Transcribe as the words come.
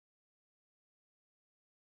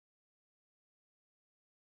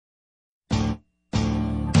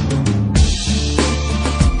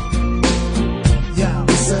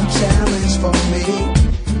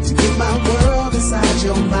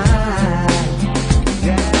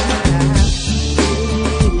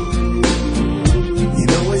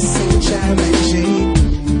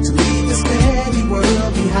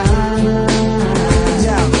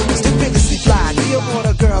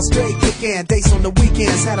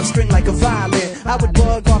a string like a violin. I would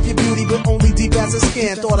bug off your beauty, but only deep as a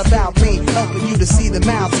skin. Thought about me, helping you to see the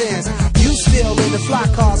mountains. You still in the fly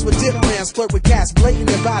cars with dip plans. Flirt with cats, blatant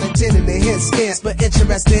about it, tin in the hit stance. But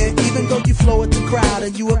interesting, even though you flow with the crowd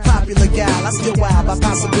and you a popular gal, I still wild by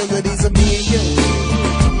possibilities of me and you.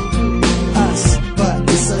 Us, but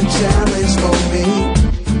it's a challenge for me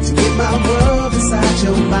to get my world inside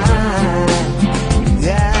your mind.